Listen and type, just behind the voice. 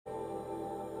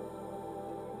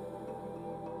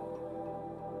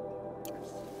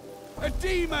A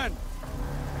demon!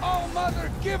 Oh,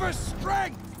 Mother, give her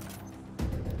strength!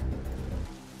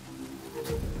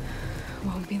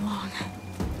 Won't be long.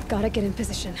 Gotta get in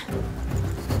position.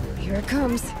 Here it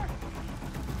comes.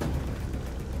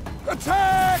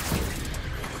 Attack!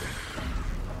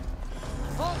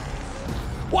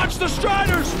 Watch the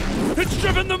Striders! It's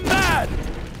driven them mad!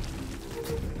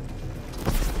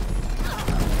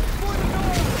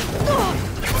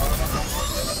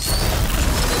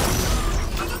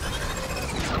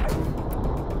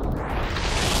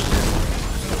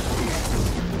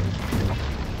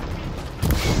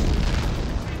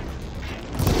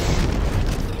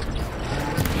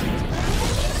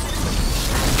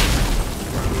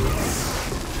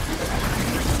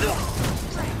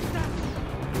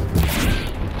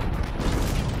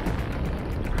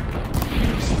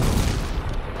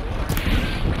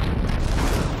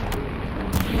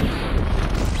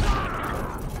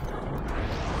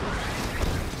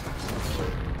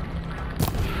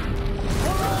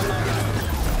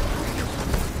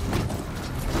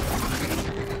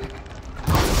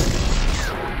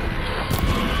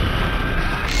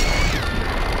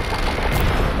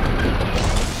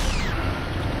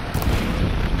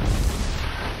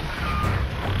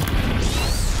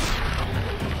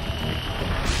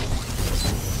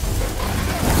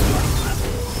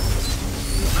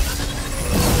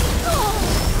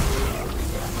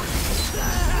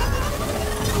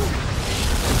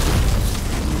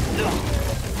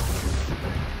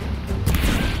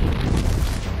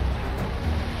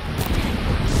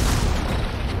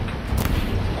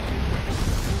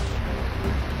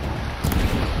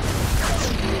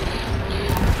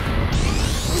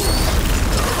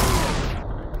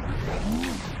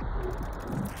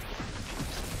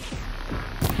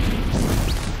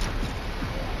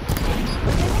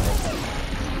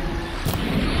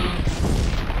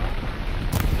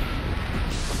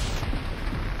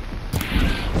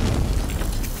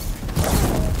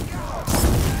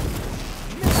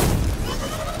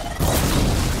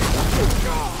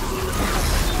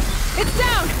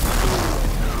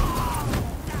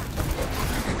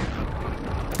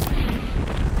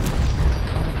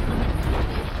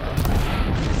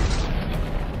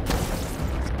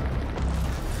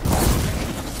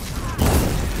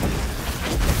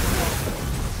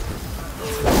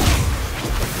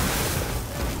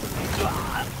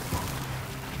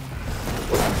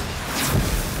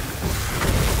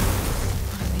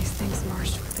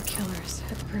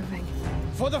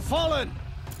 For the fallen!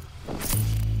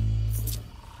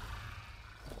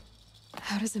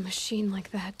 How does a machine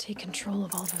like that take control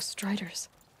of all those Striders?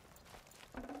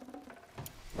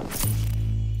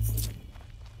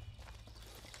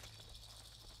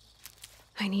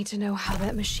 I need to know how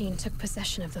that machine took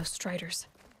possession of those Striders.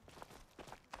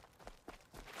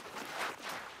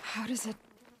 How does it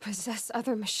possess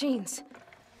other machines?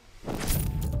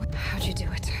 How'd you do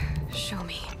it? Show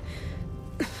me.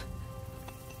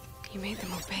 You made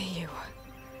them obey you.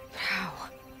 But how?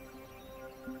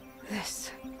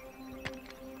 This.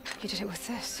 You did it with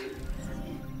this.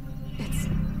 It's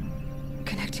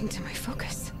connecting to my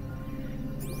focus.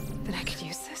 Then I could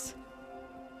use this.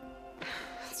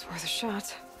 It's worth a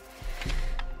shot.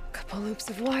 Couple loops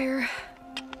of wire.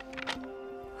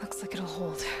 Looks like it'll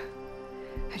hold.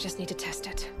 I just need to test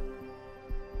it.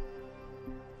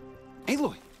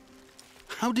 Aloy,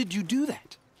 how did you do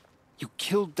that? You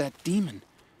killed that demon.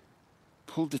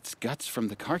 Pulled its guts from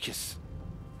the carcass.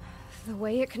 The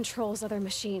way it controls other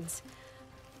machines.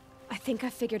 I think I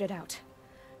figured it out.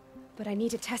 But I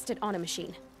need to test it on a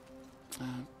machine.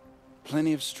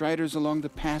 Plenty of Striders along the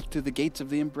path to the gates of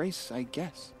the Embrace, I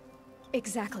guess.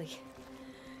 Exactly.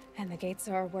 And the gates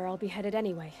are where I'll be headed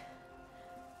anyway.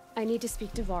 I need to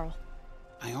speak to Varl.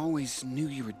 I always knew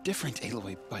you were different,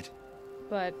 Aloy, but...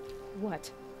 But what?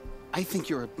 I think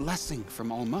you're a blessing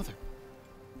from All-Mother.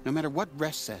 No matter what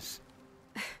Resh says.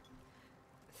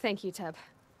 Thank you, Teb.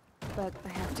 But I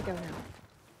have to go now.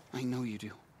 I know you do.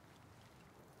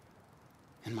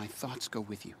 And my thoughts go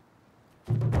with you.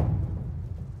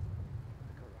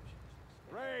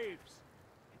 Braves!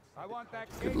 I want that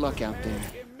Good luck out there.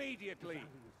 Immediately. I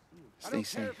Stay don't care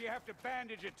safe. if you have to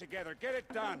bandage it together. Get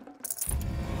it done.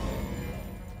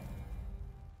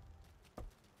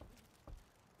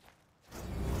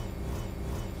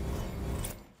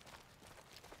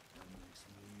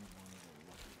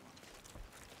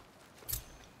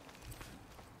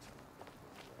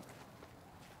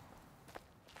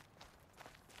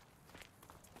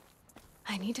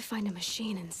 I need to find a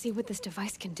machine and see what this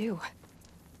device can do.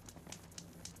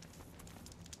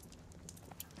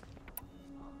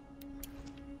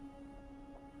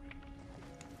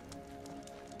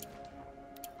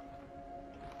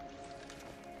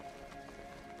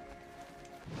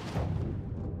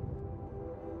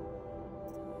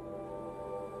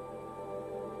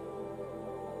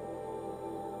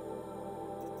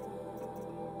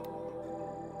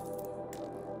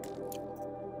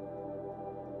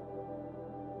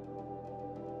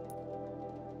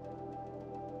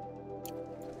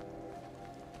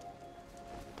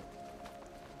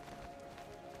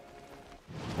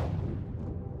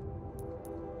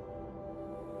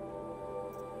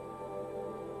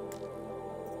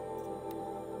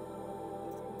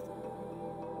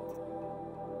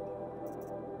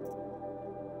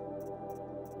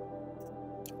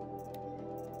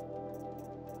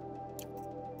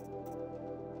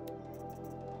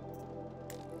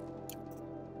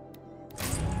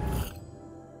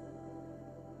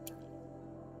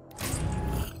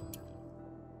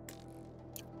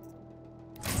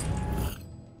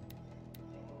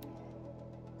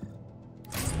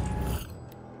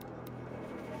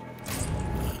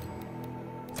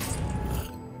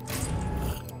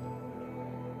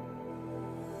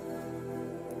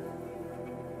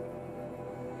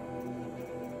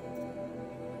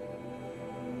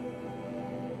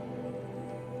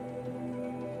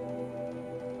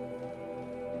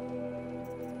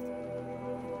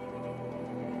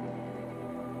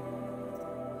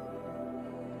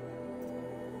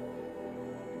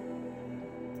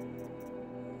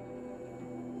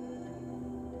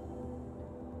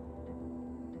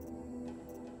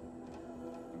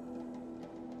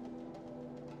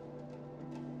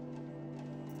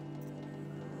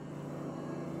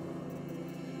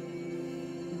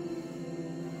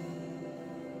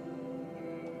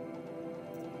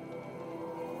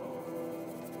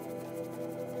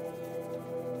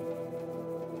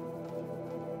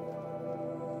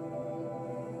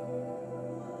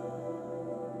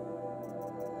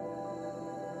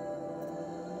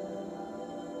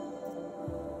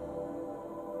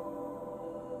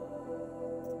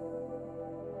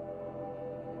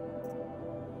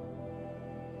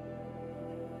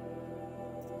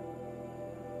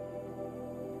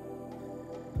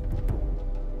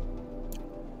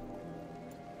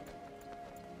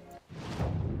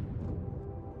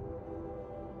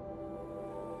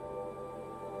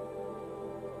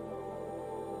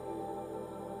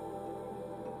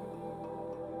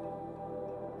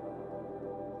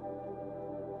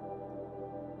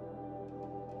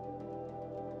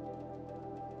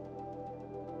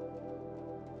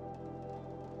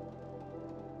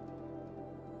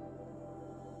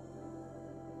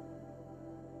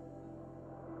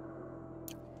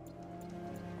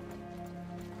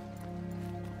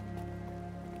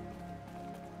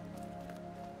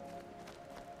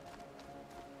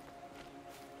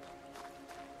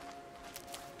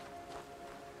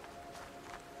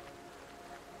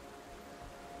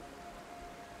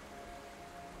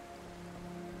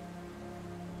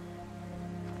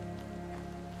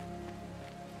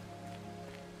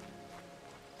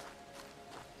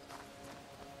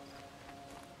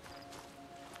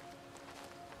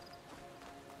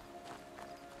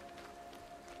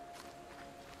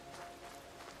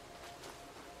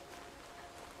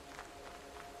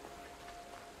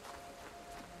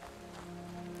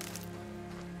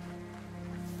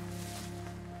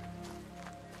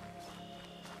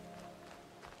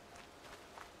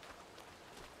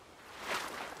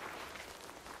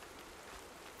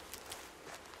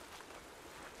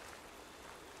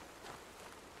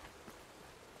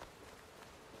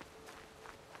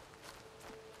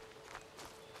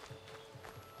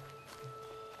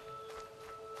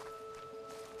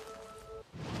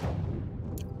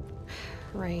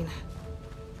 Rain.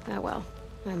 Ah well,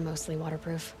 I'm mostly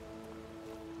waterproof.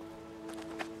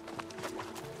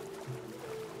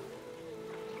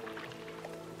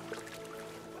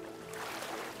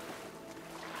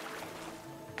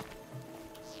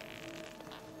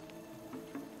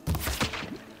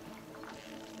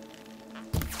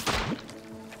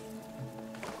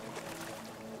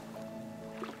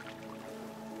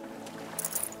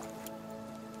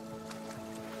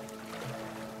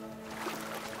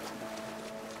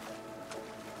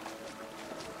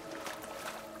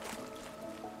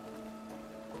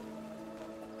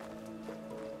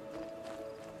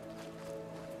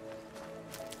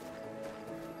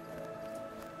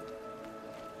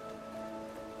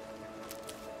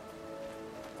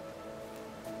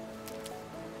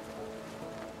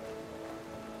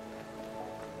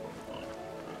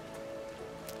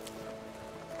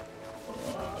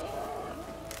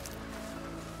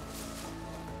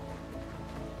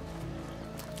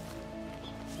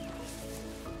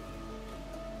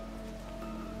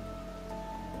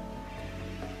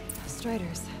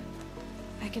 Striders.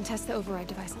 I can test the override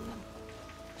device on them.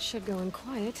 Should go in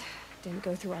quiet. Didn't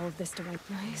go through all of this to wipe.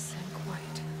 Nice and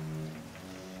quiet.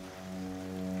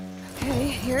 Okay,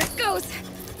 here it goes!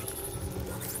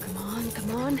 Come on,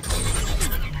 come on.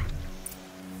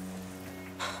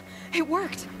 It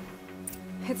worked!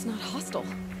 It's not hostile.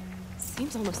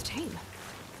 Seems almost tame.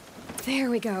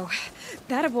 There we go.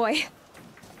 That a boy.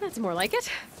 That's more like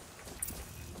it.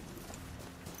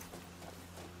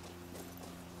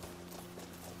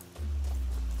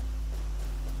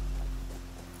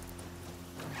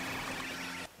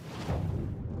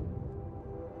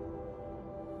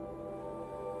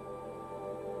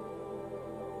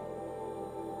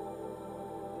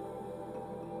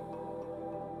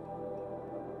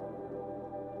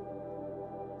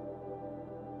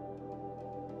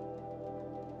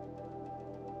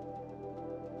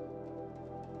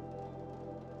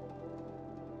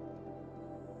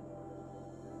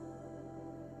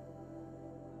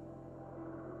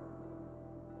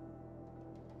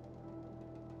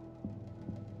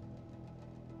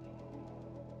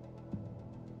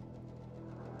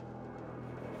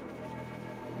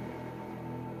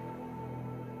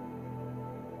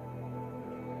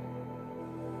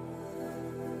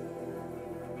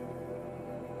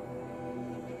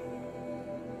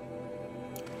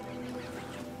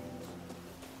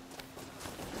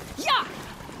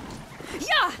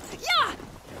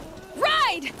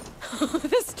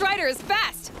 This Strider is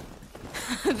fast!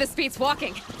 This beats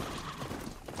walking.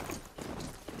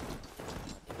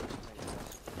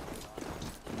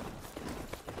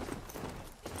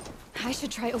 I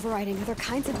should try overriding other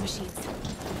kinds of machines.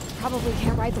 Probably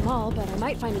can't ride them all, but I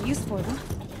might find a use for them.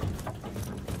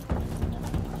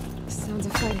 Sounds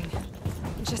of fighting.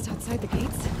 Just outside the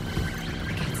gates.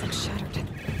 The gates look shattered.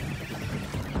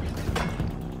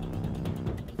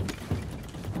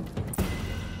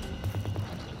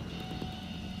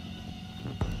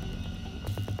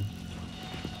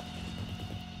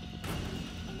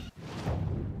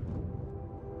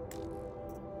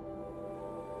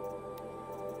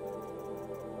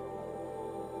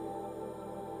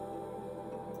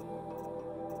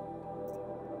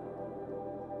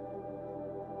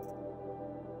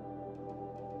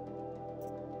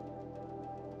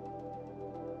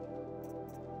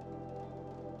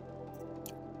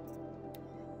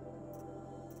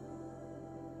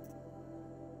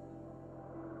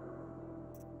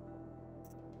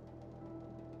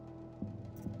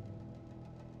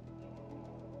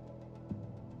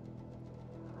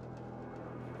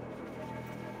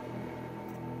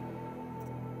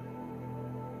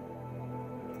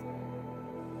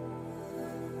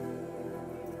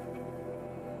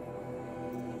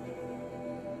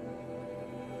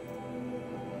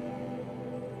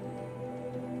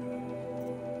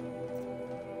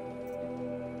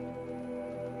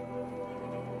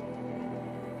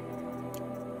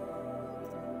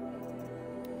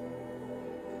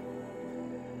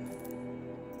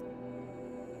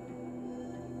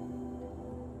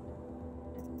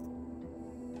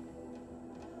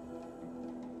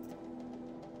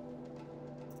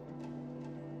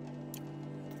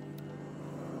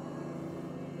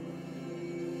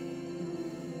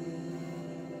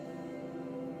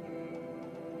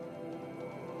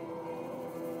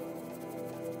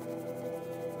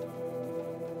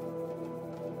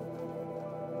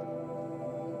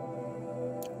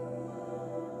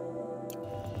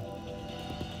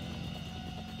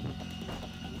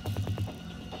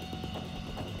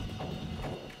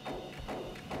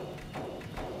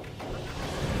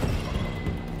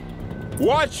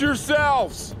 Watch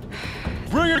yourselves!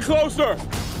 Bring it closer!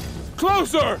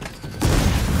 Closer!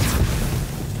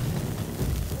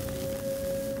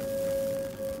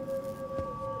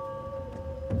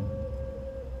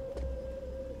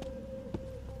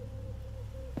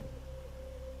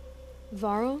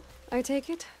 Varl, I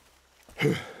take it?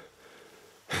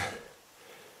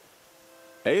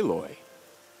 Aloy.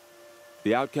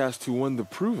 The outcast who won the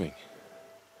proving.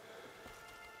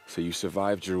 So you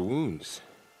survived your wounds.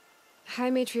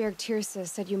 High Matriarch Tirsa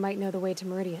said you might know the way to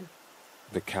Meridian.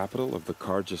 The capital of the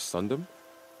Carja Sundom?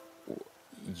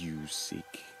 You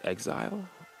seek exile?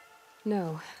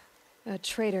 No. A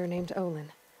traitor named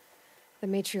Olin. The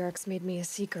Matriarchs made me a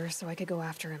seeker so I could go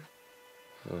after him.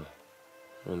 Huh.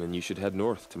 Well, then you should head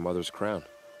north to Mother's Crown.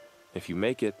 If you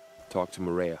make it, talk to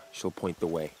Maria. She'll point the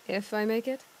way. If I make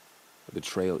it? The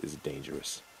trail is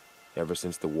dangerous. Ever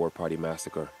since the War Party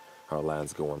massacre, our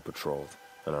lands go unpatrolled,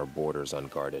 and our borders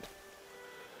unguarded.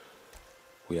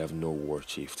 We have no war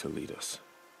chief to lead us.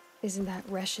 Isn't that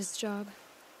Resh's job?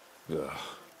 Ugh.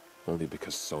 Only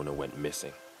because Sona went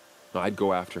missing. I'd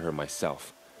go after her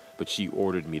myself, but she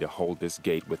ordered me to hold this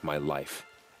gate with my life.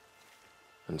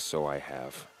 And so I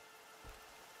have.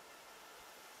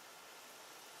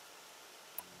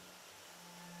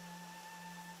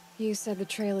 You said the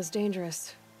trail is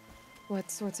dangerous. What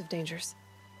sorts of dangers?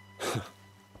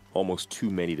 Almost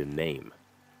too many to name.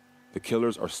 The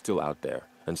killers are still out there,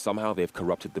 and somehow they've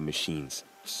corrupted the machines,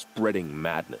 spreading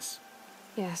madness.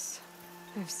 Yes,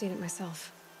 I've seen it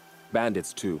myself.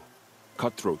 Bandits, too.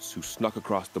 Cutthroats who snuck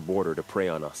across the border to prey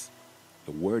on us.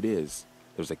 The word is,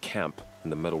 there's a camp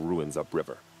in the metal ruins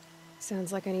upriver.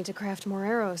 Sounds like I need to craft more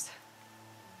arrows.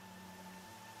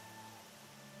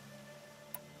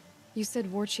 You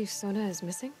said War Chief Sona is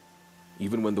missing?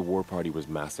 Even when the war party was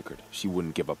massacred, she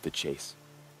wouldn't give up the chase.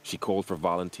 She called for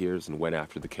volunteers and went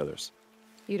after the killers.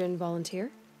 You didn't volunteer?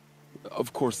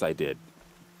 Of course I did,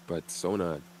 but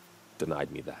Sona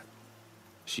denied me that.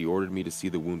 She ordered me to see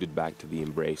the wounded back to the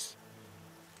Embrace,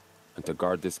 and to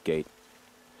guard this gate,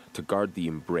 to guard the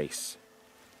Embrace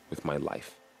with my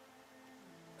life.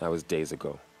 That was days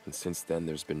ago, and since then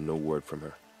there's been no word from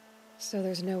her. So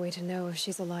there's no way to know if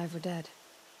she's alive or dead.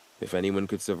 If anyone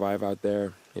could survive out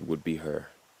there, it would be her.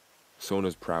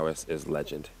 Sona's prowess is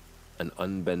legend, an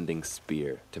unbending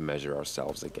spear to measure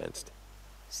ourselves against.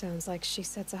 Sounds like she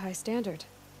sets a high standard.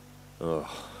 Ugh,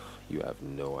 you have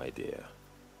no idea.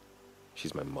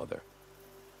 She's my mother.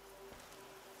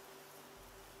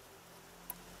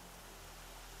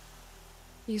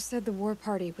 You said the war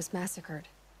party was massacred.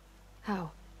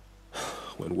 How?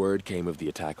 When word came of the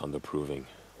attack on the Proving,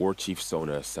 War Chief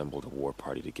Sona assembled a war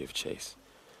party to give chase.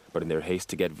 But in their haste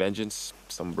to get vengeance,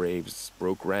 some braves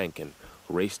broke rank and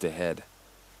raced ahead,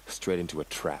 straight into a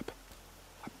trap.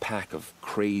 A pack of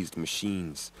crazed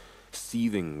machines,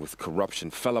 seething with corruption,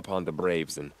 fell upon the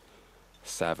braves and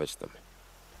savaged them.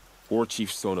 War Chief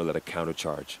Sona led a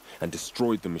countercharge and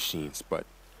destroyed the machines, but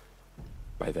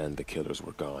by then the killers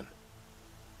were gone,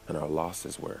 and our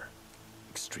losses were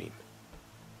extreme.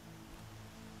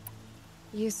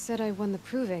 You said I won the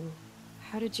Proving.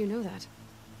 How did you know that?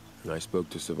 I spoke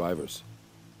to survivors.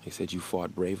 They said you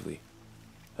fought bravely,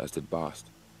 as did Bast.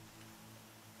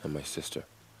 And my sister.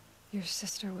 Your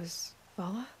sister was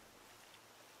Vala?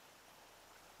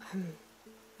 I'm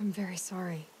very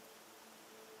sorry.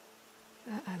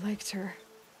 I liked her.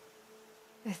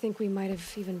 I think we might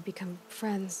have even become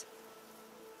friends.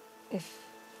 If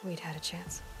we'd had a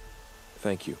chance.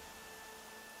 Thank you.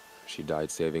 She died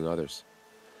saving others.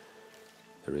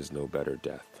 There is no better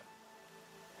death.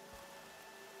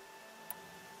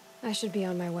 I should be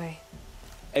on my way.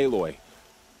 Aloy,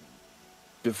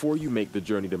 before you make the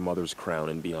journey to Mother's Crown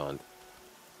and beyond,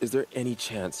 is there any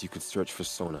chance you could search for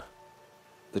Sona?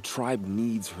 The tribe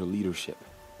needs her leadership.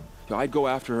 I'd go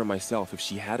after her myself if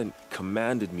she hadn't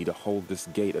commanded me to hold this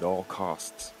gate at all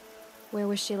costs. Where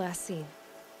was she last seen?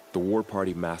 The War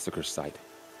Party massacre site.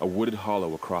 A wooded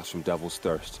hollow across from Devil's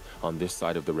Thirst, on this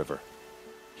side of the river.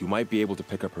 You might be able to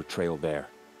pick up her trail there.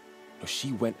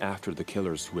 She went after the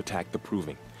killers who attacked the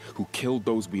Proving, who killed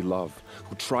those we love,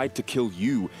 who tried to kill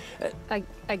you.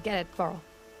 I get it, Varl.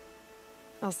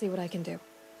 I'll see what I can do.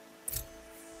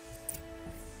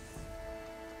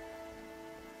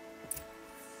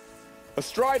 A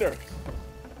Strider!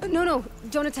 No,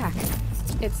 don't attack.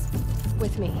 It's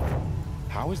with me.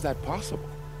 How is that possible?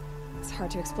 It's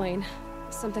hard to explain.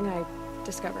 Something I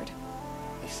discovered.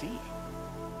 I see.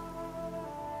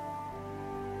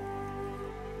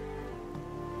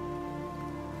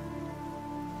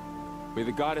 May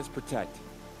the goddess protect.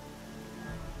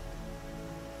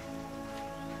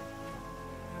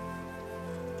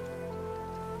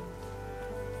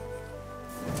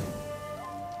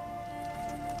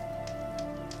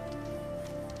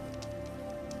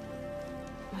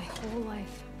 My whole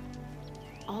life.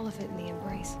 All of it in the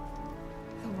Embrace.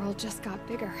 The world just got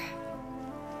bigger.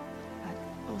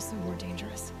 But also more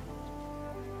dangerous.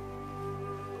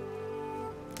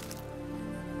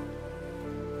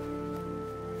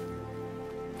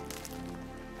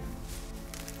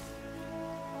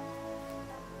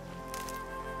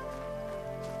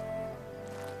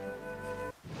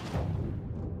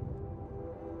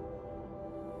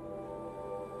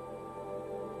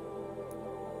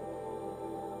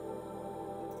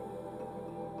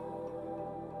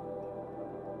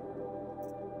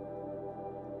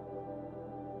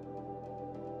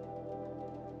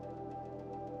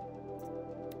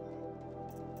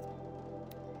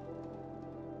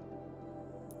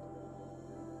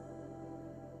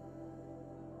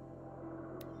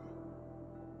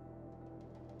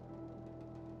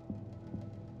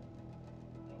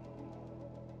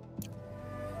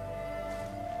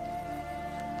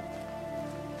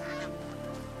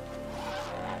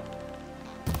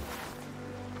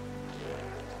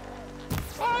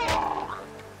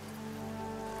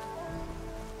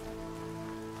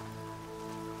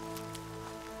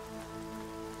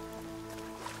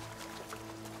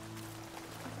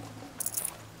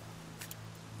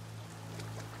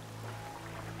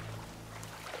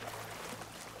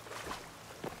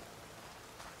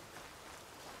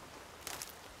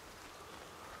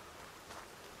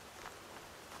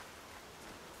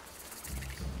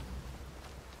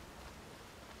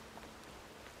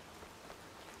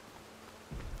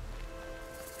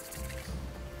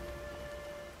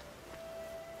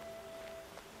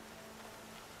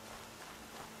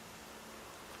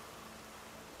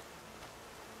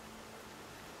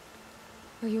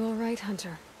 Are you all right,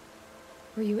 Hunter?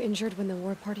 Were you injured when the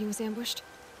war party was ambushed?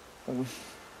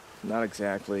 Not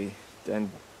exactly. And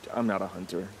I'm not a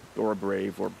hunter, or a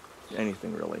brave, or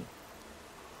anything really.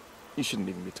 You shouldn't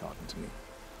even be talking to me.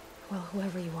 Well,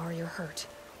 whoever you are, you're hurt.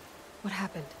 What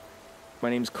happened? My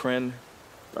name's Kren.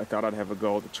 I thought I'd have a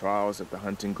go at the trials at the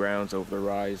hunting grounds over the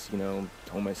rise, you know,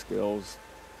 hone my skills.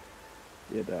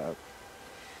 It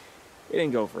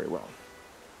didn't go very well.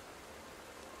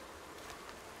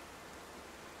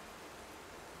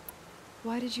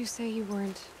 Why did you say you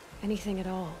weren't anything at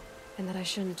all, and that I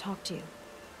shouldn't talk to you?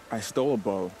 I stole a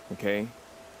bow, okay?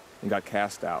 And got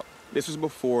cast out. This was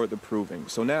before the proving,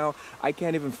 so now I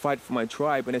can't even fight for my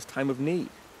tribe in its time of need.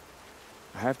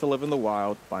 I have to live in the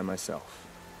wild by myself,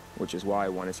 which is why I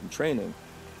wanted some training.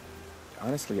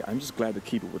 Honestly, I'm just glad the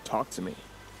Keeper would talk to me.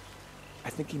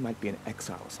 I think he might be in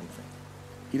exile or something.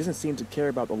 He doesn't seem to care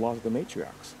about the laws of the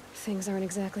matriarchs. Things aren't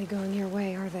exactly going your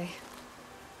way, are they?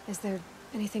 Is there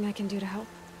anything I can do to help?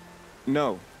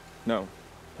 No. I'll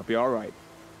be all right.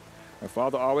 My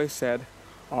father always said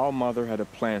All Mother had a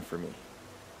plan for me.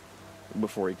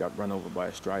 Before he got run over by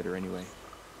a strider, anyway.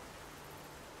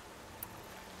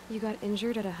 You got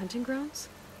injured at a hunting grounds?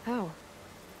 How?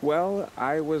 Well,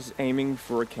 I was aiming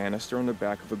for a canister on the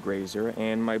back of a grazer,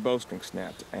 and my bowstring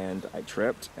snapped, and I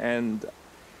tripped, and...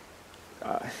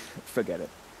 forget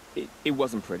it. It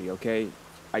wasn't pretty, okay?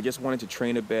 I just wanted to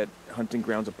train a bit. Hunting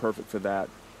grounds are perfect for that.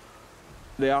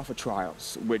 They offer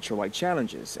trials, which are like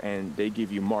challenges, and they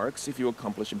give you marks if you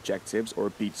accomplish objectives or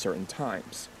beat certain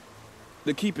times.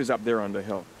 The Keeper's up there on the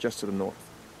hill, just to the north.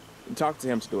 Talk to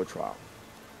him to do a trial.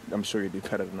 I'm sure you'd do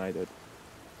better than I did.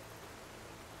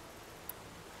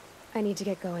 I need to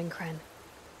get going, Kren.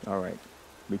 All right.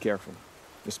 Be careful.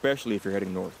 Especially if you're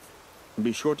heading north. And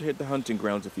be sure to hit the hunting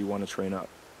grounds if you want to train up.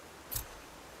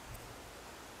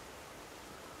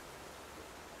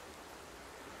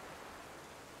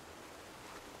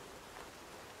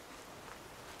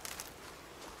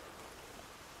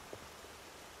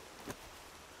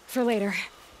 For later.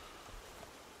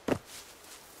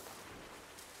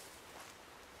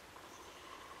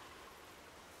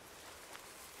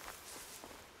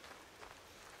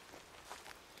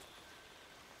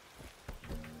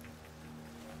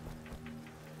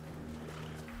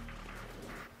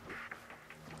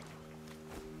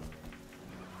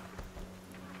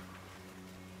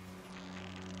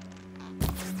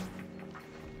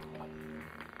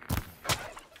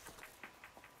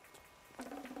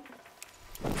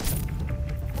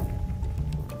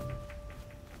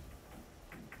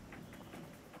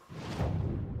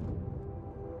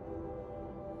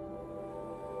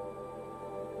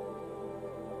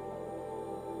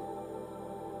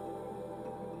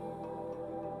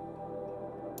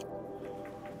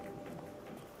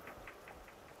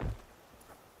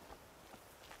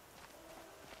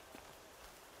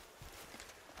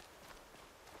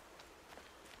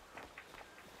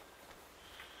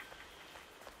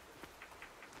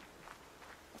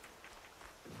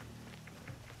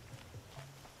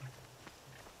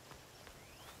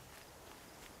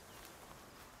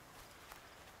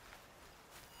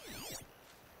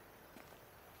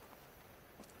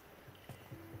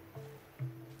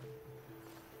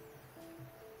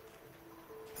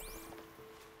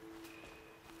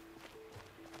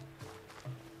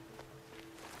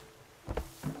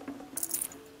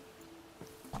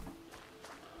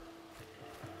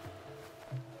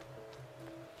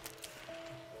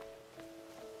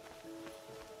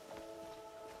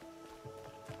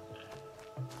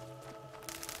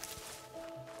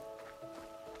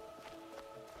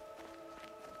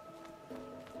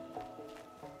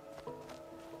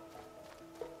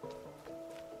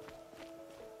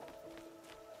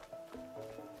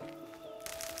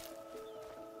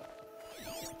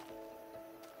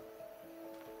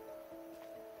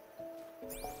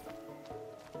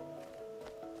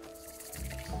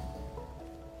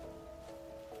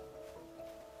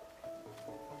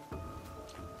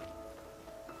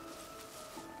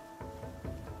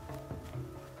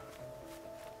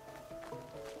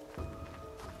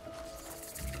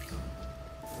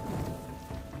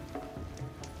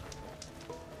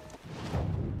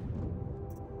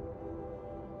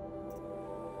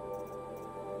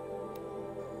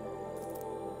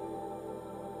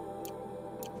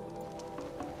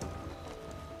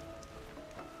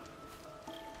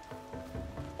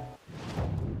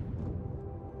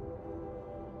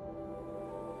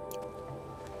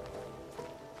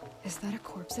 Is that a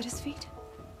corpse at his feet?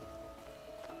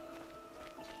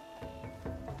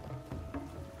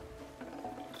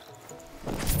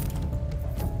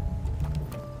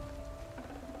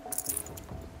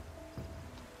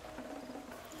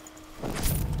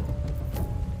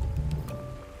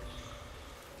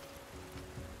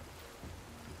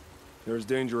 There's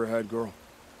danger ahead, girl.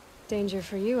 Danger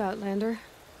for you, Outlander.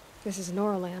 This is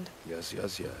Norland. Yes,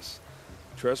 yes, yes.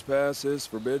 Trespass is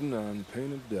forbidden on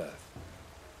pain of death.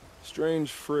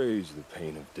 Strange phrase, the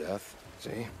pain of death.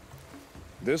 See?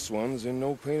 This one's in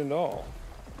no pain at all.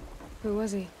 Who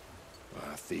was he?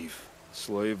 A thief,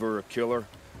 slaver, a killer.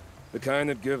 The kind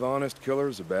that give honest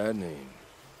killers a bad name.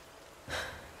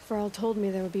 Varl told me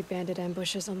there would be bandit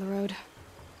ambushes on the road.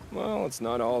 Well, it's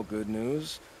not all good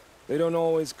news. They don't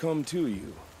always come to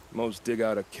you. Most dig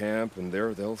out a camp, and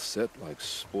there they'll sit like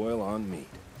spoil on meat.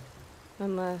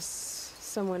 Unless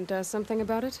someone does something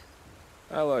about it?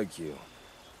 I like you.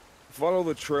 Follow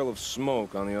the trail of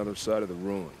smoke on the other side of the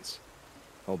ruins.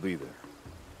 I'll be there.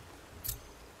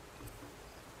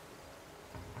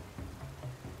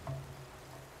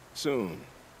 Soon.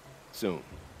 Soon.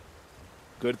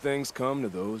 Good things come to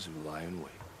those who lie in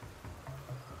wait.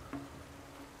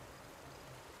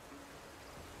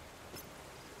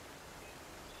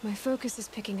 My focus is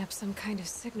picking up some kind of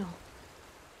signal.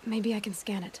 Maybe I can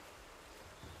scan it.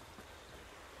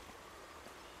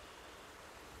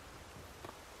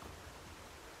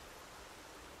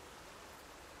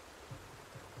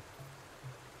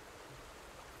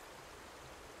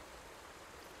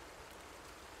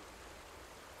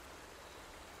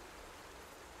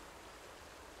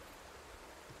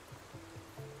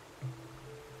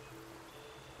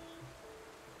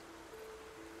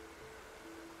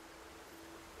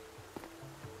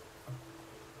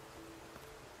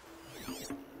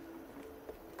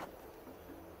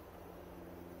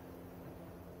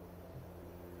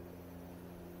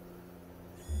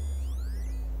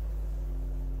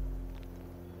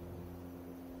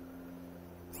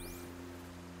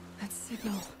 That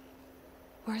signal.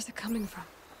 Where is it coming from?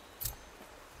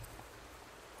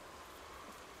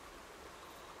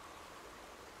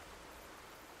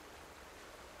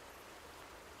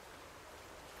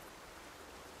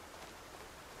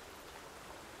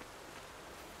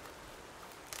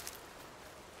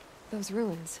 Those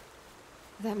ruins.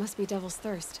 That must be Devil's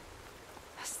Thirst.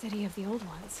 A city of the old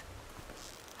ones.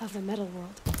 Of the metal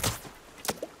world.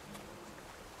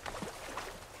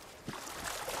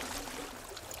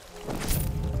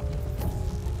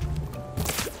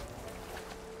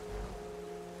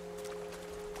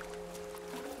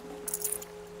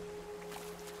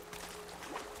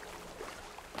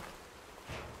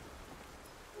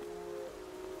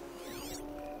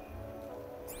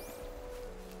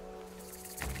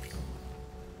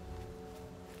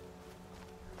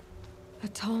 A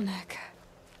tall neck.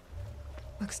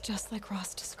 Looks just like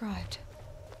Ross described.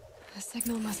 The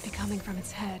signal must be coming from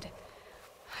its head.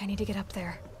 I need to get up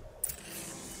there.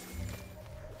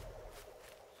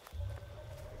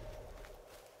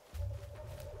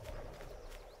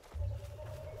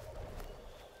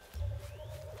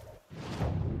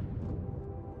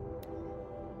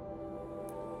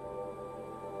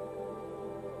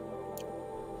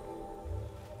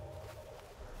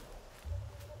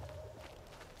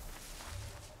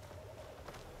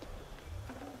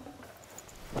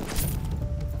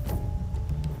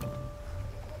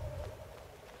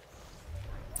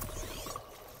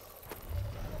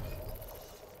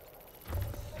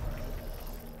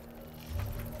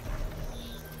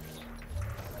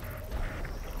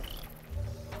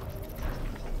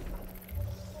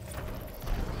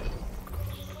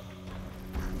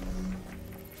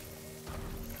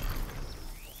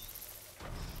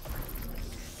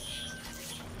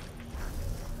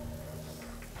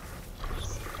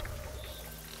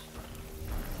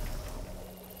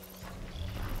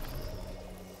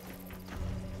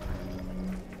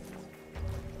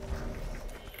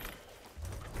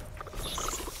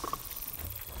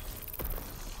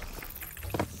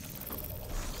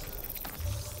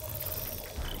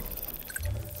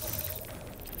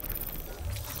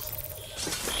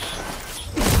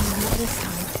 This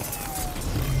time.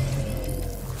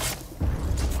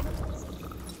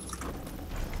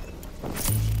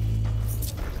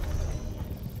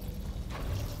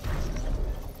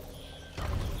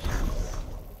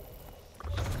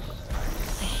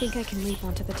 I think I can leap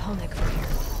onto the tall neck from here.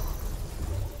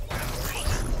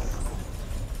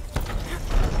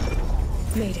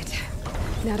 Made it.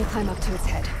 Now to climb up to its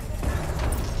head.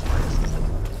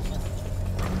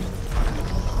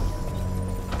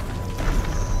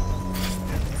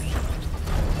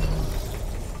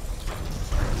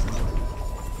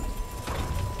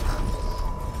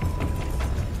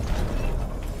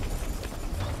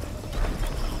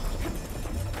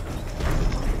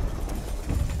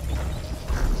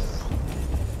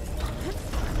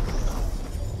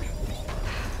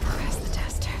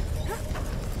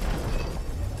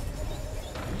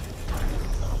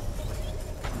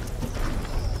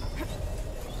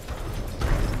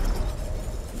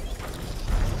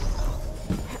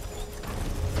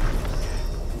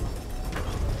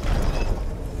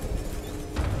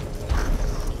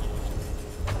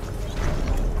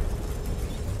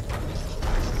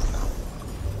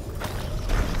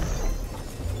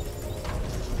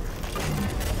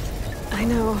 I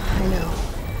know.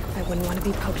 I wouldn't want to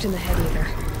be poked in the head either.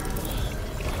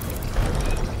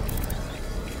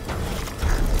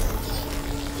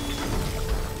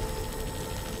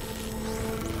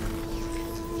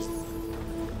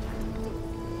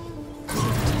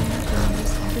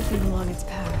 Everything along its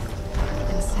path,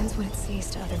 and sends what it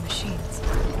sees to other machines.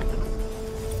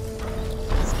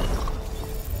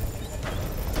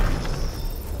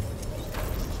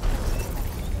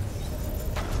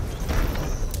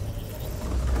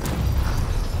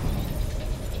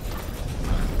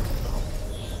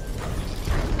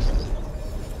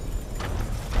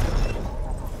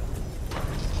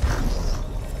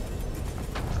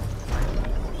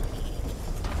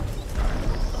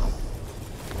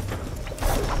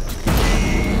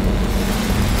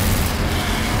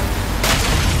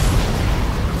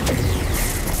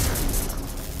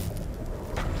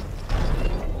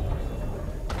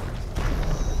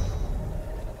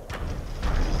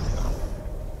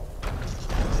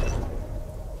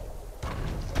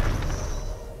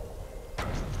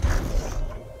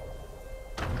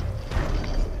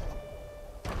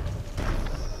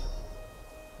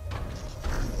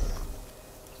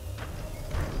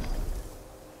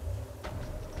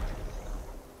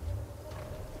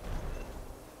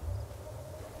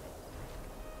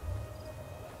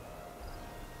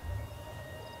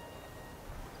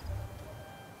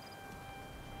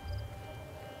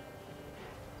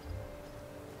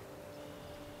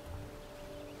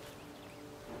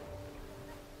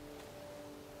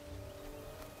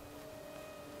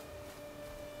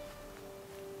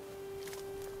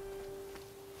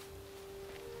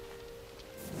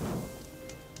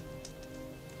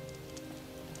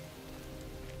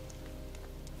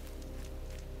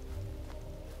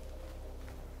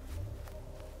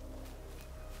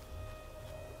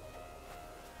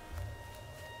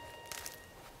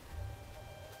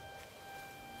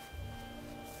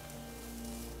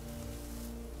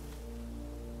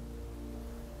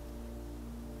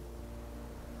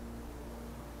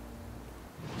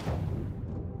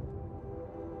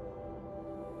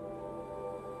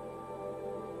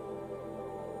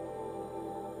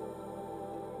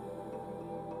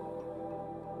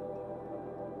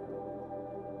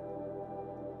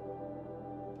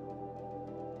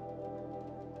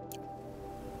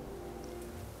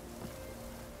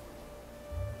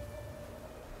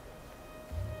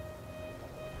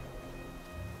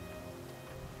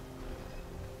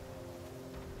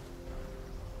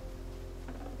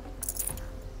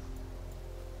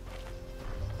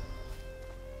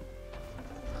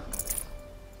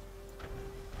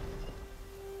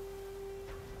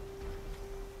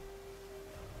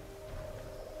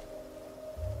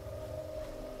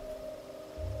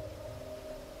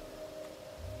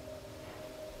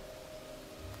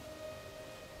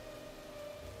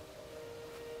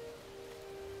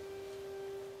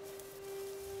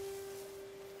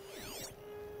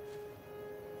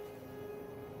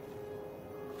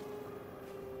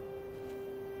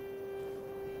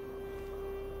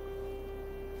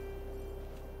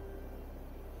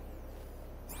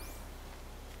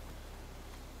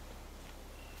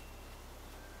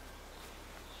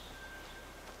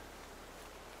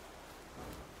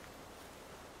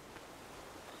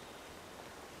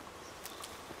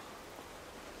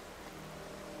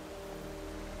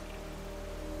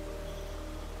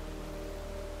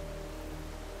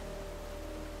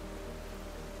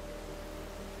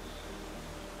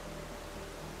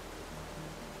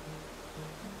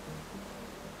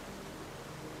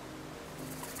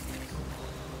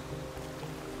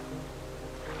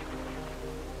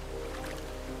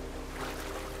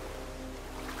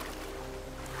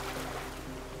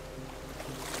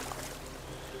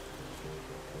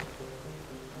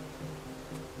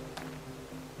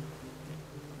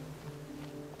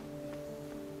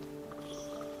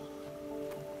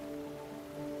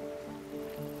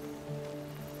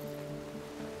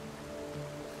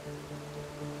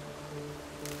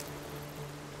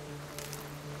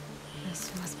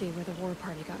 This must be where the war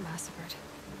party got massacred.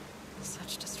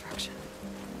 Such destruction.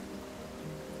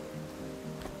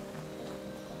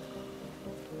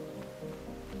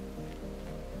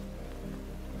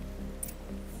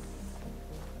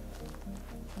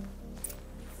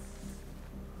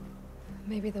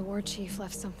 Maybe the war chief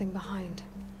left something behind.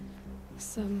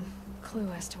 Some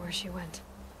clue as to where she went.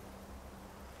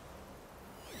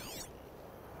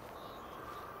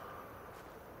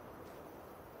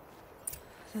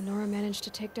 The Nora managed to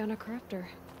take down a corruptor.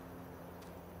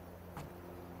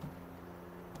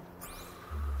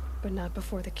 But not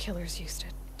before the killers used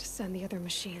it to send the other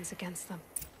machines against them.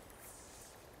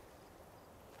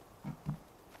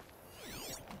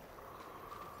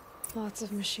 Lots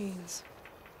of machines.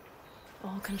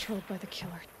 All controlled by the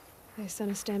killer. They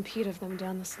sent a stampede of them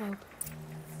down the slope.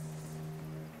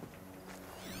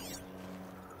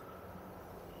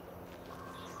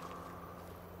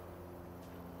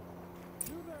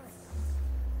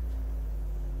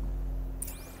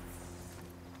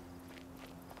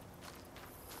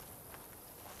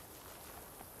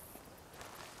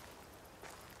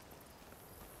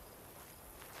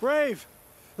 Brave!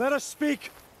 Let us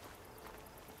speak!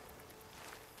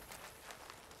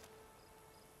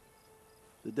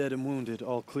 The dead and wounded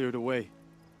all cleared away.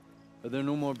 Are there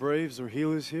no more Braves or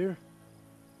healers here?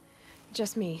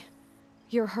 Just me.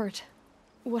 You're hurt.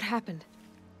 What happened?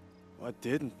 What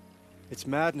didn't? It's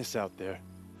madness out there.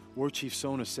 War Chief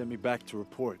Sona sent me back to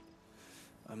report.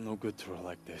 I'm no good to her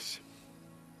like this.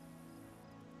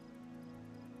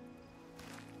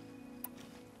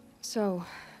 So,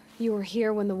 you were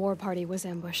here when the war party was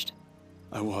ambushed?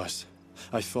 I was.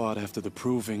 I thought after the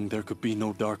proving there could be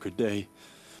no darker day,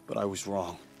 but I was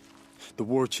wrong. The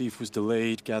war chief was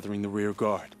delayed gathering the rear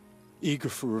guard. Eager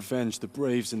for revenge, the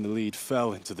Braves in the lead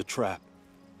fell into the trap.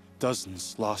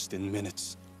 Dozens lost in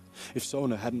minutes. If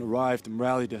Sona hadn't arrived and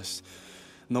rallied us,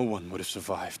 no one would have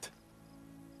survived.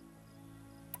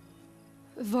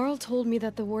 Varl told me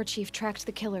that the war chief tracked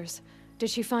the killers. Did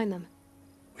she find them?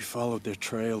 We followed their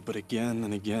trail, but again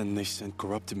and again they sent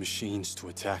corrupted machines to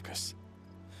attack us.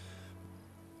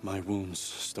 My wounds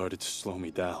started to slow me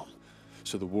down,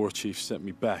 so the war chief sent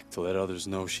me back to let others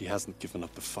know she hasn't given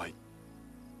up the fight.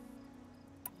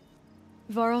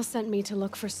 Varl sent me to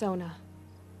look for Sona.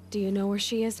 Do you know where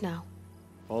she is now?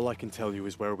 All I can tell you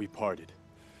is where we parted.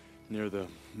 Near the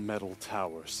metal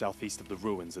tower, southeast of the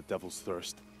ruins at Devil's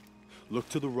Thirst. Look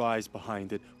to the rise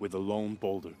behind it with a lone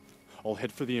boulder. I'll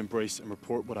head for the embrace and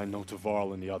report what I know to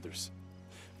Varl and the others.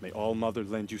 May All Mother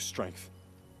lend you strength.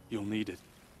 You'll need it,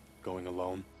 going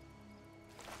alone.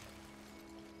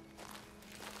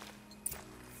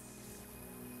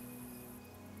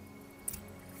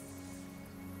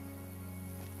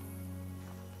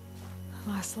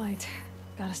 Last light.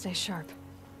 Gotta stay sharp.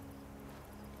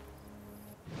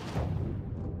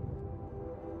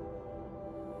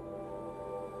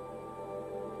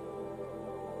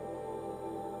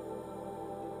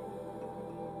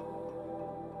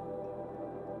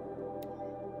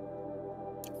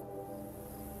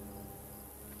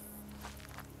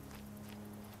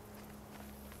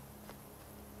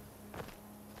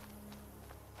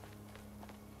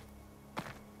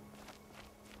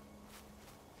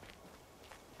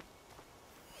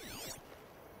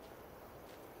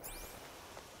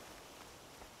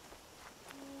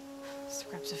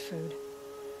 Scraps of food.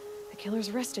 The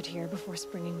killers rested here before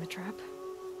springing the trap.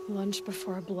 Lunch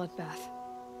before a bloodbath.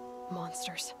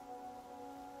 Monsters.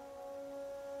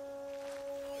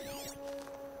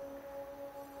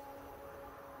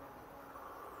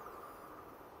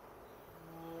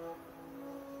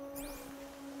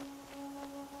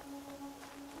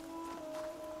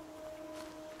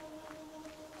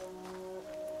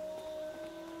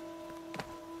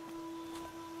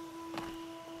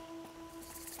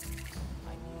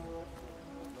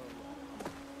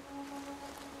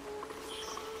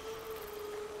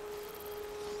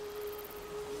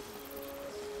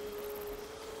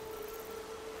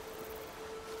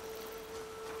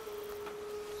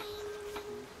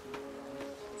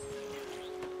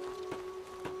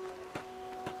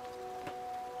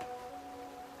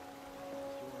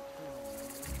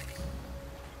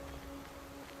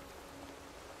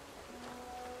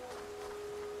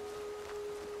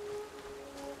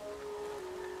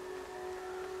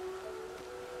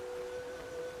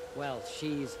 Well,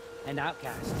 she's an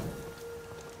outcast.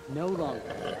 No longer.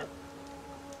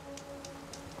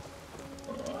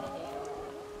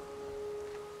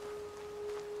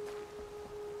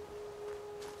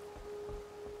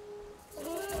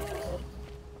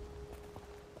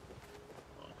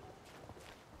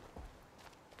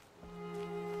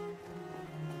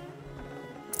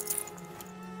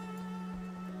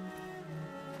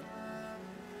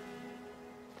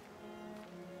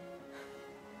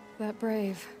 That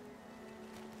brave.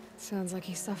 Sounds like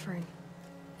he's suffering.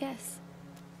 Yes.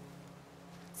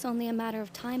 It's only a matter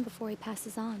of time before he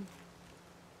passes on.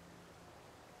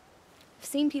 I've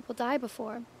seen people die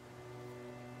before,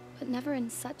 but never in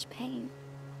such pain.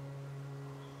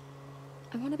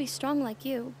 I want to be strong like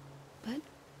you, but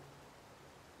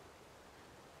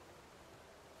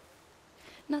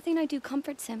nothing I do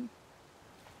comforts him.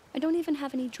 I don't even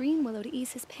have any dream willow to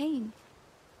ease his pain.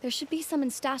 There should be some in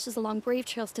stashes along brave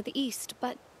trails to the east,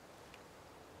 but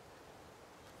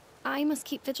I must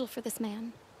keep vigil for this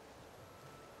man.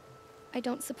 I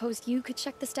don't suppose you could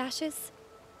check the stashes?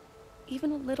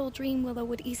 Even a little dream willow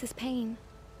would ease his pain.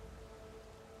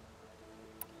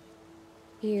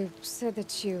 You said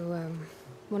that you,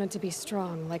 wanted to be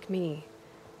strong, like me.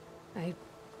 I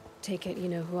take it you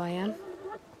know who I am?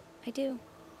 I do.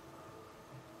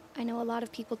 I know a lot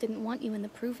of people didn't want you in the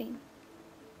Proving.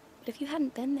 But if you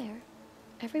hadn't been there,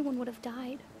 everyone would have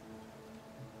died.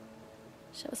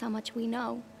 Shows how much we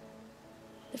know.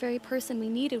 The very person we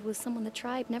needed was someone the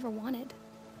tribe never wanted.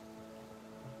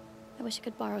 I wish I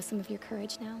could borrow some of your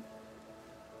courage now.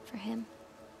 For him.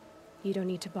 You don't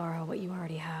need to borrow what you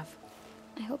already have.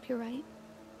 I hope you're right.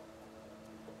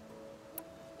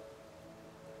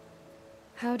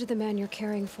 How did the man you're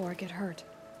caring for get hurt?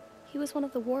 He was one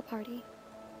of the war party,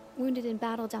 wounded in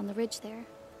battle down the ridge there.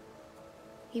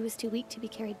 He was too weak to be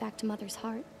carried back to Mother's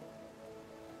heart.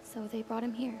 So they brought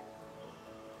him here.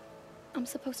 I'm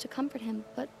supposed to comfort him,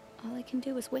 but all I can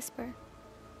do is whisper.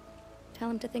 Tell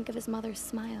him to think of his mother's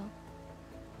smile.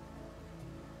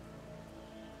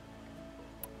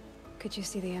 Could you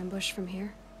see the ambush from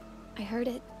here? I heard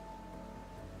it.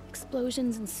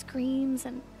 Explosions and screams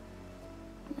and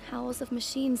howls of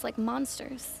machines like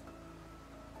monsters.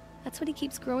 That's what he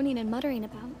keeps groaning and muttering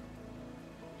about.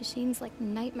 Machines like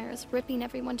nightmares ripping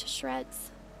everyone to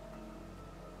shreds.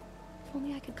 If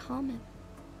only I could calm him.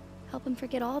 Help him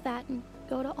forget all that and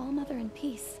go to All Mother in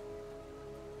peace.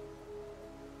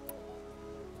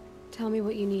 Tell me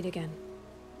what you need again.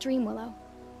 Dream willow.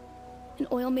 An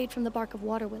oil made from the bark of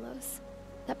water willows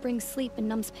that brings sleep and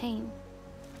numbs pain.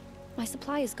 My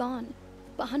supply is gone,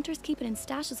 but hunters keep it in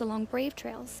stashes along brave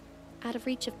trails, out of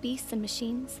reach of beasts and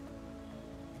machines.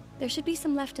 There should be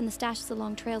some left in the stashes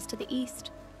along trails to the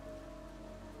east.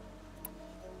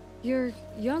 You're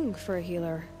young for a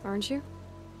healer, aren't you?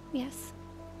 Yes.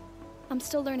 I'm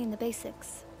still learning the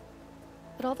basics.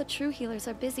 But all the true healers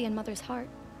are busy in Mother's heart.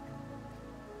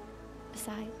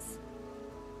 Besides,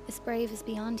 this brave is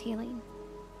beyond healing.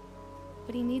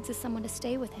 What he needs is someone to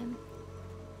stay with him.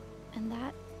 And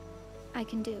that, I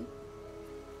can do.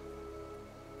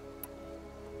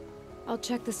 I'll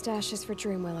check the stashes for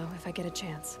Dreamwillow if I get a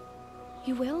chance.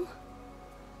 You will?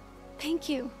 Thank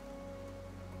you.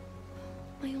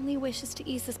 My only wish is to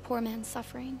ease this poor man's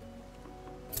suffering.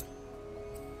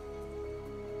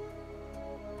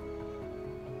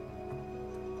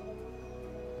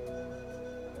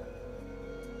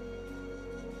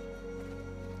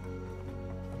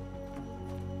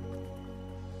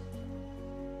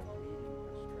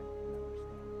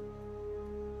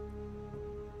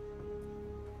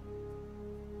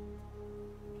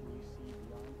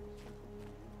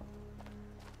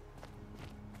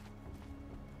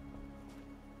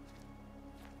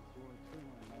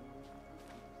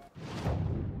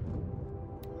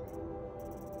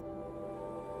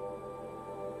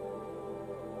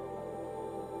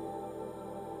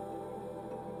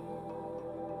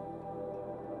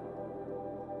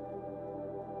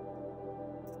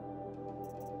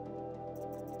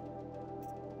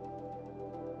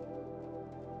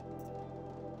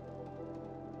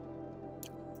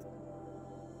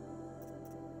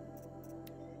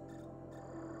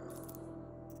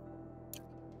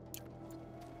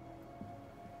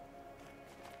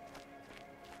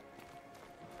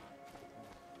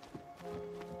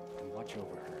 Watch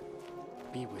over her.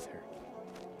 Be with her.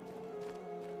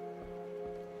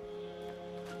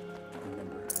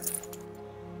 Remember her.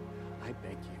 I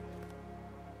beg you.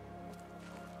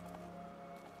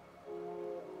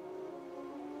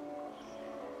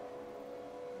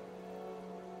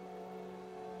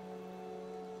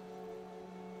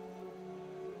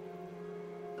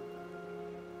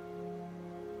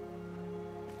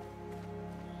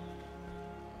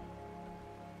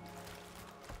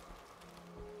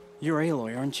 You're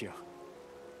Aloy, aren't you?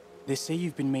 They say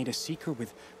you've been made a seeker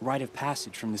with rite of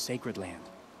passage from the Sacred Land.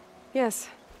 Yes.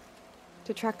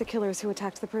 To track the killers who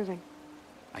attacked the Proving.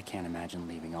 I can't imagine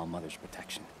leaving All Mother's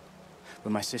protection.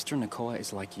 But my sister Nakoa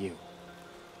is like you.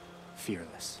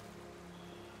 Fearless.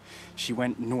 She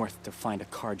went north to find a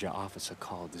Karja officer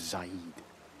called Zaid,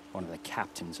 one of the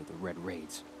captains of the Red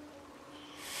Raids.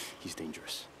 He's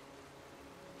dangerous.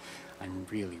 I'm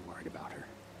really worried about her.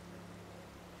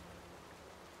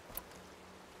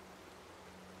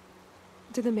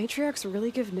 Did the matriarchs really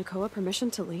give Nakoa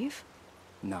permission to leave?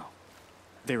 No.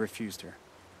 They refused her.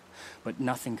 But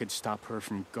nothing could stop her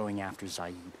from going after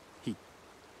Zaid.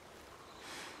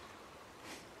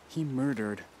 He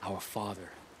murdered our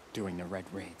father during the Red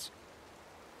Raids.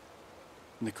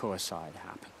 Nakoa saw it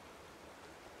happen.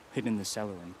 Hid in the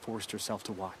cellar and forced herself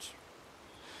to watch.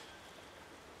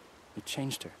 It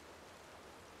changed her.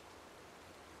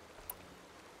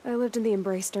 I lived in the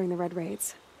Embrace during the Red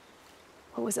Raids.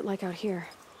 What was it like out here?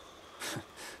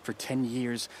 For 10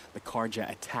 years, the Karja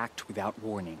attacked without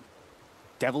warning.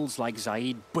 Devils like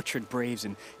Zaid butchered braves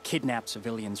and kidnapped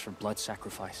civilians for blood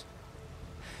sacrifice.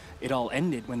 It all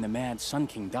ended when the mad Sun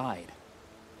King died.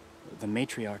 The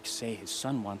matriarchs say his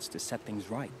son wants to set things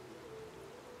right.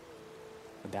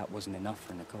 But that wasn't enough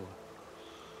for Nakoa.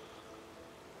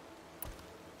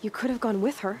 You could have gone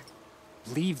with her.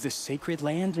 Leave the sacred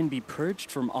land and be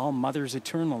purged from All Mother's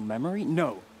eternal memory?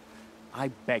 No. I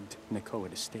begged Nakoa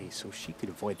to stay so she could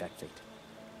avoid that fate.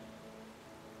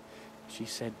 She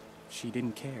said she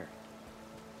didn't care.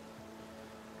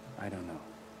 I don't know.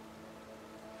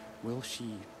 Will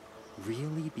she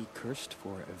really be cursed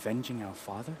for avenging our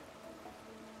father?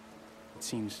 It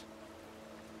seems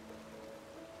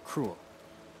cruel.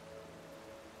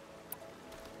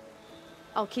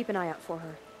 I'll keep an eye out for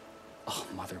her. Oh,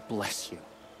 Mother, bless you.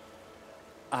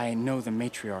 I know the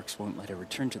matriarchs won't let her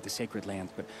return to the sacred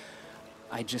lands, but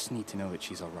I just need to know that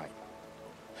she's all right.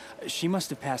 She must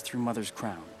have passed through Mother's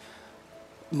crown.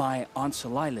 My Aunt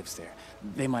Salai lives there.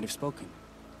 They might have spoken.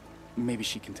 Maybe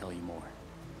she can tell you more.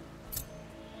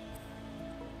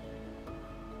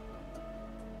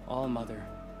 All Mother,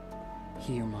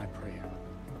 hear my prayer.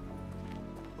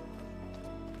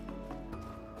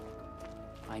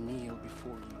 I kneel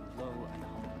before you, low and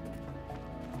humble.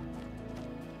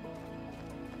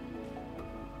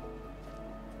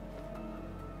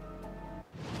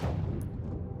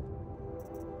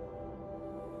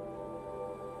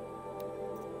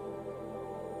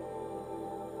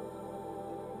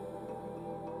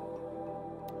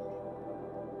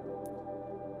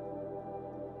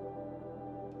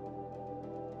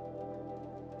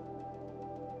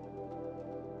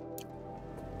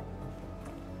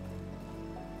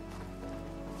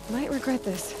 Might regret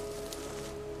this.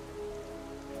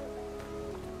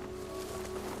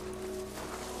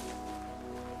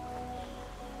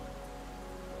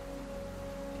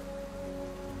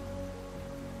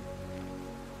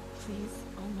 Please,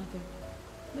 All Mother,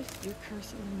 lift your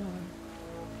curse on Nora.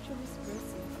 Show us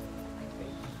mercy, I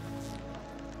pray.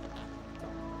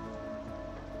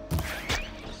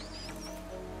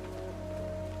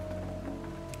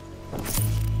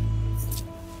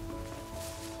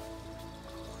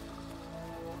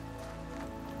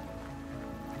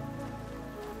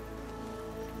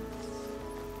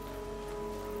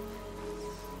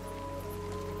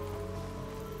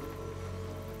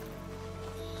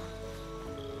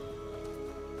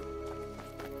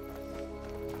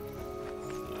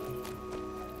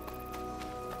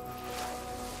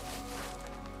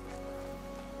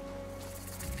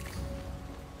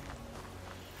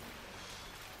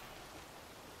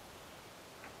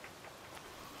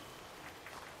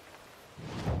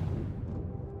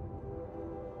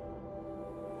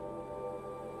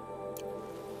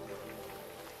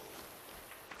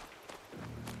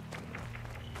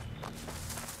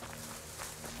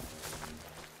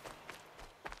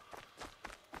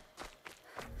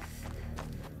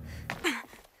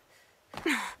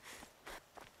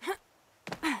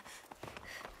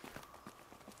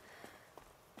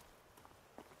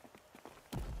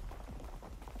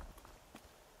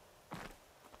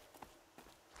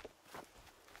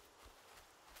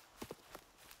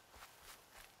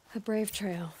 A brave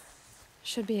trail.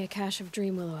 Should be a cache of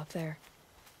dream willow up there.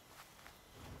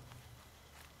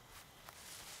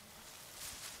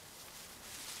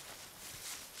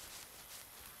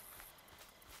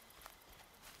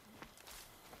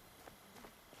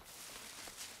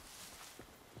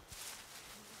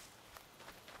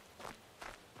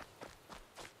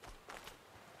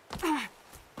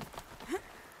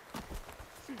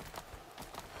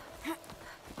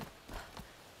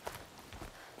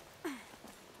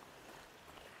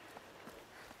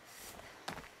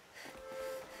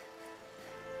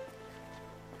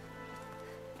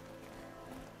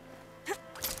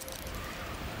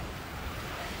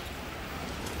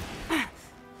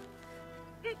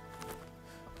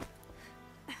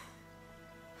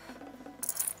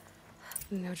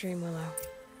 No dream willow.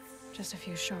 Just a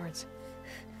few shards.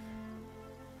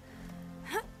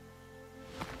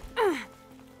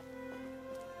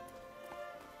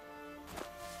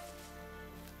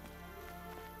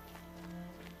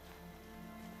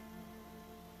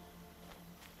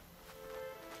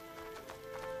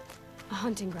 A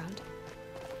hunting ground.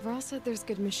 Varl said there's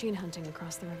good machine hunting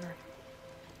across the river.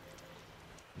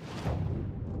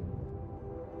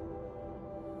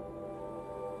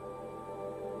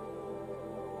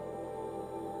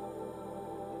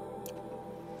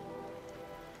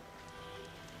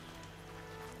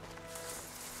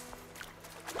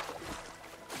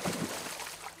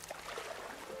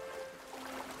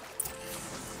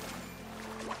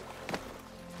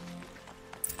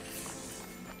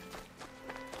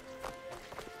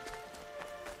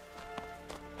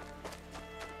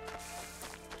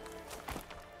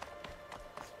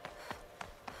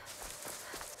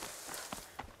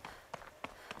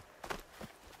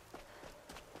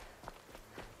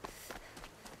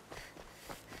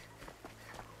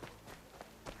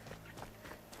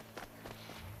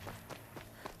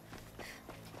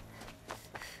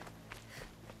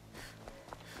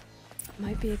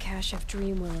 Might be a cache of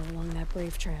dream willow along that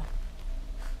brave trail.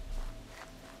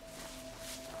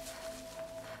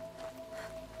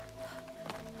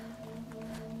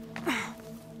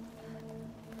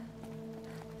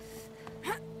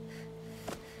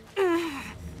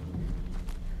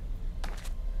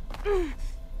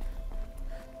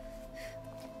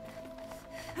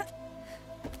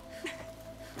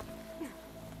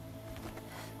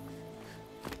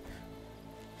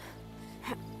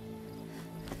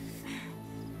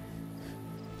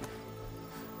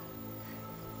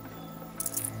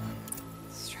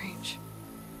 Strange.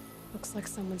 Looks like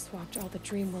someone swapped all the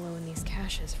dream willow in these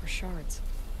caches for shards.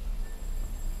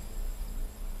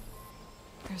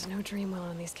 There's no dream willow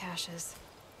in these caches.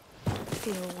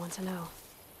 Theo will want to know.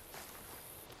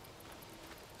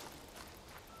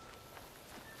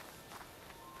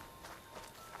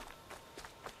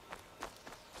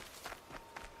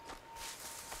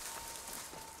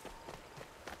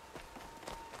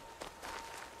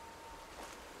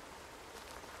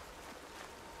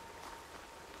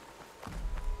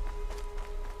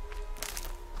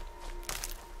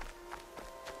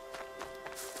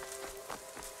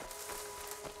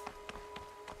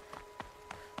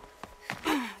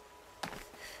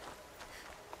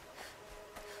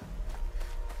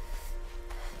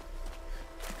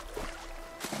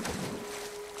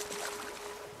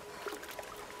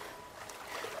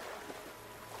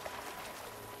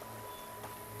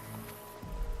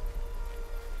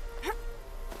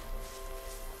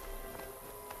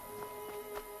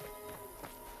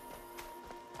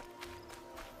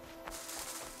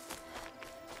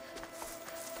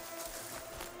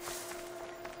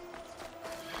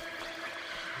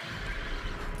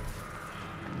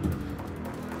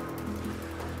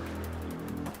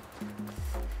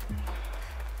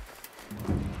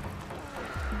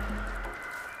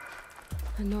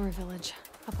 The Nora village,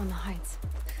 up on the heights.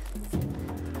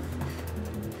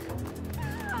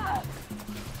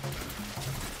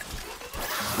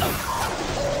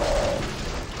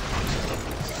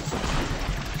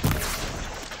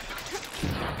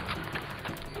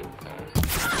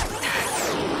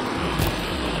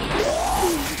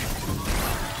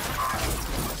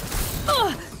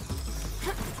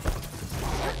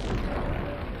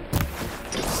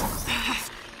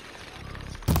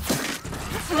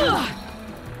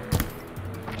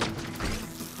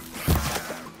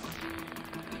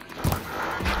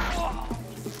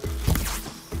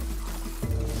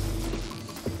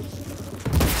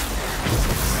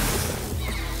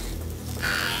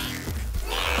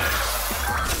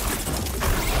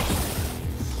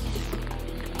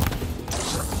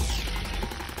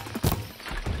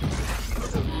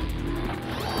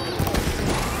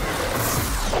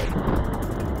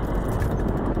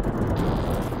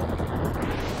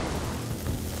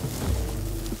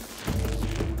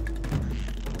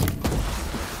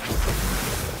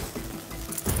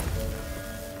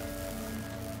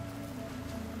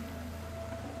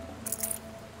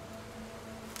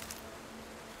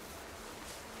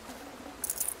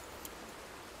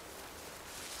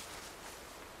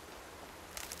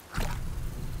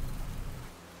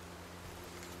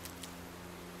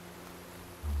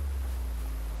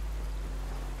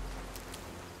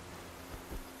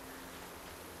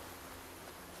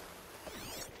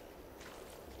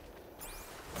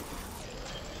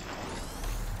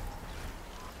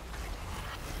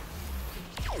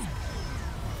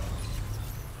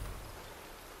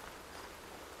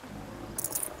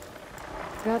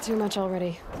 Got too much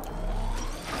already.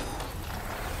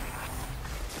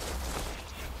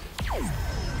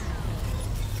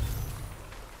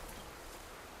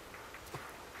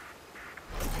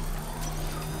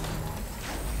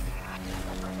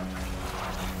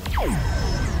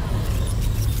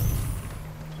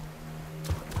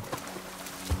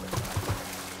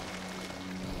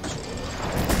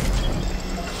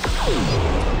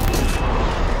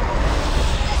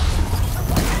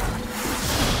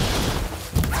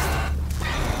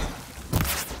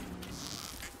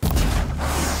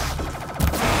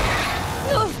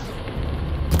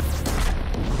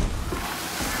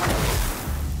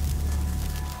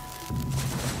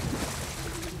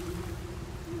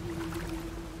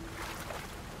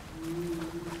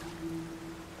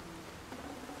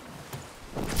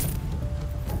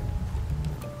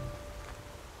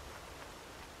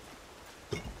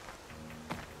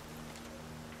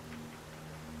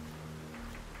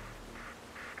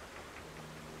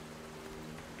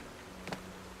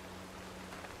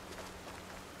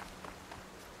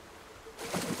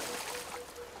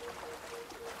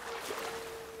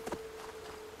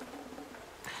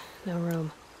 No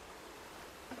room.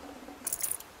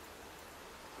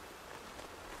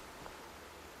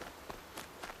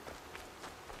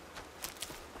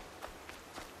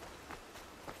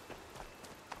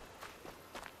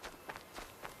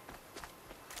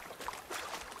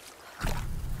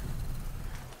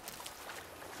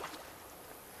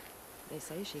 They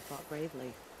say she fought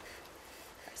bravely.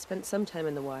 I spent some time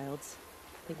in the wilds.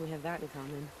 I think we have that in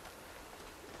common.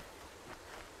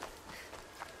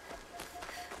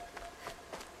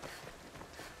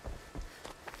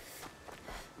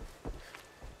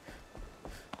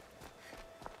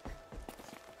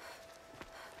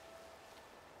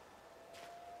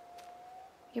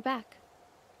 You're back.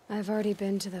 I've already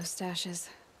been to those stashes.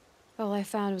 All I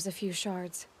found was a few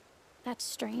shards. That's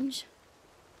strange.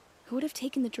 Who would have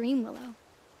taken the Dream Willow?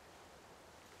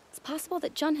 It's possible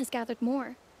that Jun has gathered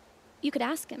more. You could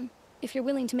ask him, if you're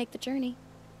willing to make the journey.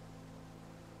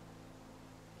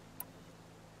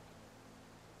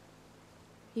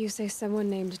 You say someone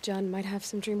named Jun might have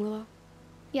some Dream Willow?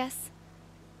 Yes.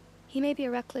 He may be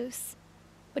a recluse,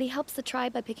 but he helps the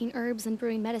tribe by picking herbs and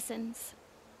brewing medicines.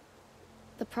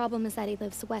 The problem is that he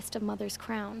lives west of Mother's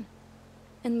Crown,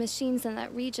 and the machines in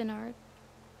that region are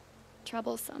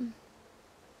troublesome.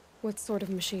 What sort of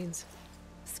machines?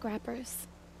 Scrappers.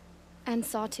 And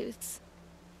sawtooths.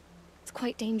 It's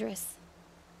quite dangerous.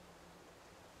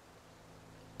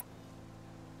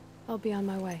 I'll be on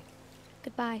my way.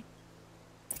 Goodbye.